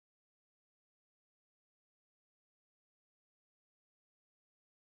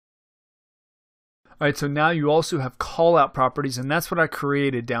All right, so now you also have call out properties, and that's what I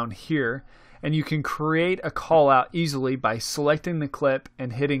created down here. And you can create a call out easily by selecting the clip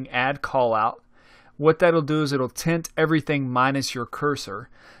and hitting add call out. What that'll do is it'll tint everything minus your cursor.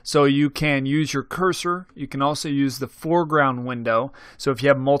 So you can use your cursor. You can also use the foreground window. So if you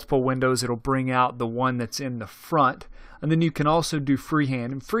have multiple windows, it'll bring out the one that's in the front. And then you can also do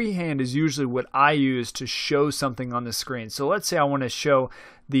freehand. And freehand is usually what I use to show something on the screen. So let's say I want to show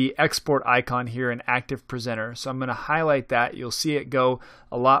the export icon here in Active Presenter. So I'm going to highlight that. You'll see it go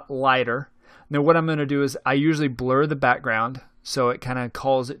a lot lighter. Now what I'm going to do is I usually blur the background so it kind of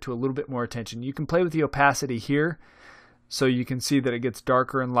calls it to a little bit more attention. You can play with the opacity here so you can see that it gets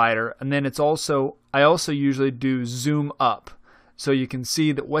darker and lighter. And then I also usually do zoom up. So you can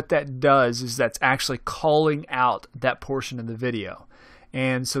see that what that does is that's actually calling out that portion of the video.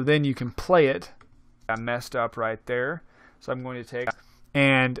 And so then you can play it. I messed up right there. So I'm going to take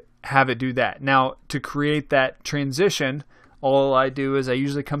and have it do that. Now to create that transition, all I do is I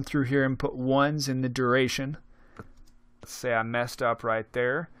usually come through here and put ones in the duration. Let's say I messed up right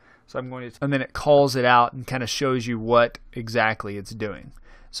there. So I'm going to, and then it calls it out and kind of shows you what exactly it's doing.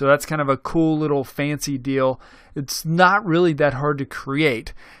 So that's kind of a cool little fancy deal. It's not really that hard to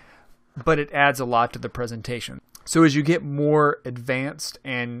create, but it adds a lot to the presentation. So as you get more advanced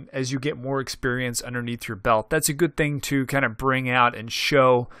and as you get more experience underneath your belt, that's a good thing to kind of bring out and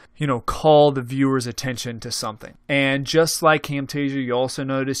show, call the viewer's attention to something. And just like Camtasia, you also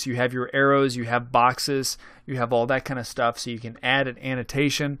notice you have your arrows, you have boxes, you have all that kind of stuff. So you can add an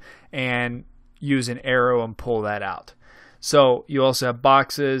annotation and use an arrow and pull that out. So you also have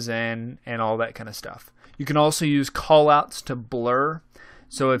boxes and all that kind of stuff. You can also use callouts to blur.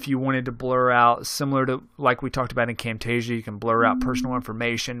 So if you wanted to blur out, similar to like we talked about in Camtasia, you can blur out personal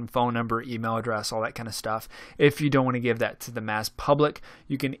information, phone number, email address, all that kind of stuff. If you don't want to give that to the mass public,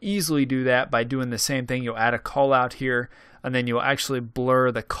 you can easily do that by doing the same thing. You'll add a call out here, and then you'll actually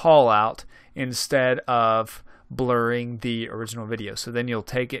blur the call out instead of blurring the original video. So then you'll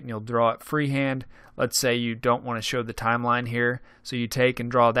take it and you'll draw it freehand. Let's say you don't want to show the timeline here. So you take and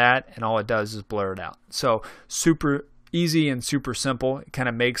draw that, and all it does is blur it out. So super easy and super simple. It kind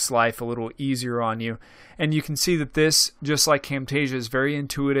of makes life a little easier on you. And you can see that this, just like Camtasia, is very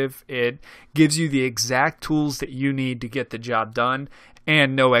intuitive. It gives you the exact tools that you need to get the job done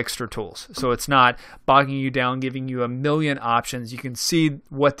and no extra tools. So it's not bogging you down, giving you a million options. You can see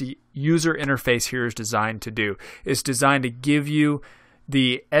what the user interface here is designed to do. It's designed to give you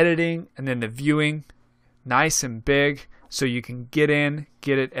the editing and then the viewing nice and big so you can get in,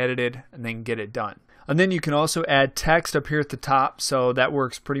 get it edited, and then get it done. And then you can also add text up here at the top, so that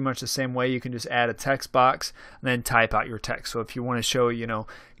works pretty much the same way. You can just add a text box and then type out your text. So if you want to show,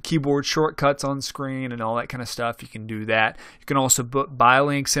 keyboard shortcuts on screen and all that kind of stuff, you can do that. You can also put bio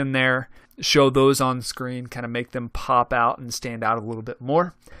links in there, show those on screen, kind of make them pop out and stand out a little bit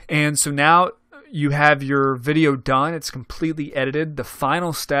more. And so now you have your video done. It's completely edited. The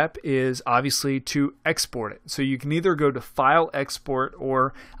final step is obviously to export it. So you can either go to File, Export,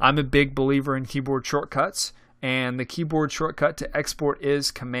 or I'm a big believer in keyboard shortcuts. And the keyboard shortcut to export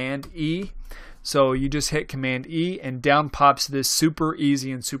is Command E. So you just hit Command E and down pops this super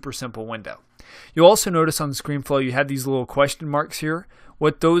easy and super simple window. You'll also notice on ScreenFlow you have these little question marks here.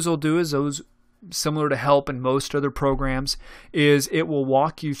 What those will do is those, similar to Help and most other programs, is it will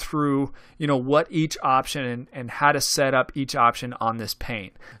walk you through what each option and how to set up each option on this pane.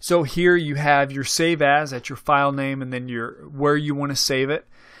 So here you have your save as, that's your file name, and then where you want to save it,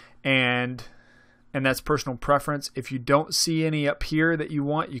 and that's personal preference. If you don't see any up here that you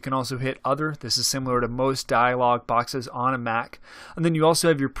want, you can also hit Other. This is similar to most dialog boxes on a Mac. And then you also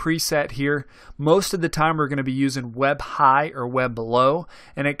have your preset here. Most of the time we're going to be using Web High or Web Low,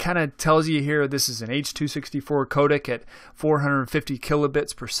 and it kind of tells you here this is an H.264 codec at 450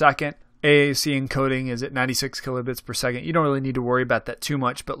 kilobits per second. AAC encoding is at 96 kilobits per second. You don't really need to worry about that too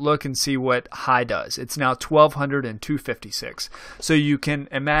much, but look and see what high does. It's now 1200 and 256. So you can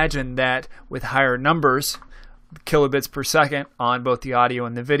imagine that with higher numbers, kilobits per second on both the audio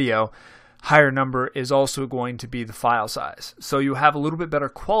and the video, higher number is also going to be the file size. So you have a little bit better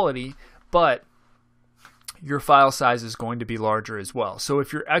quality, but your file size is going to be larger as well. So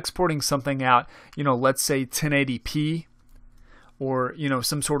if you're exporting something out, let's say 1080p, or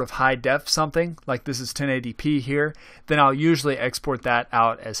some sort of high def something, like this is 1080p here, then I'll usually export that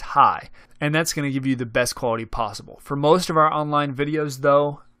out as high. And that's going to give you the best quality possible. For most of our online videos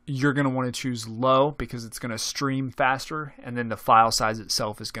though, you're going to want to choose low because it's going to stream faster, and then the file size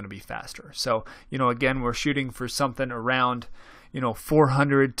itself is going to be faster. So, again, we're shooting for something around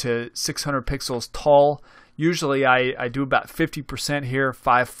 400 to 600 pixels tall. Usually I do about 50% here.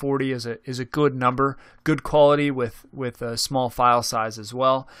 540 is a good number, good quality with a small file size as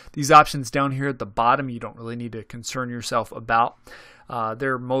well. These options down here at the bottom you don't really need to concern yourself about.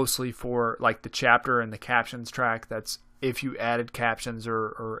 They're mostly for like the chapter and the captions track. That's if you added captions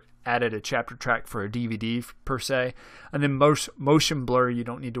or added a chapter track for a DVD per se. And then motion blur, you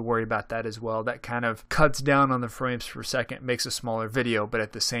don't need to worry about that as well. That kind of cuts down on the frames per second, makes a smaller video, but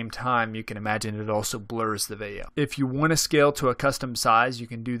at the same time you can imagine it also blurs the video. If you want to scale to a custom size, you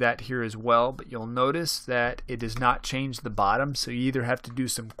can do that here as well, but you'll notice that it does not change the bottom, so you either have to do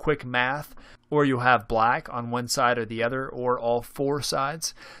some quick math or you'll have black on one side or the other, or all four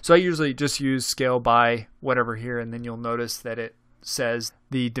sides. So I usually just use scale by whatever here, and then you'll notice that it says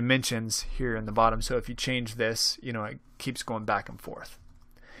the dimensions here in the bottom. So if you change this, it keeps going back and forth.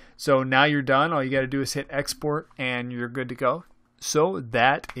 So now you're done. All you got to do is hit export and you're good to go. So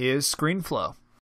that is ScreenFlow.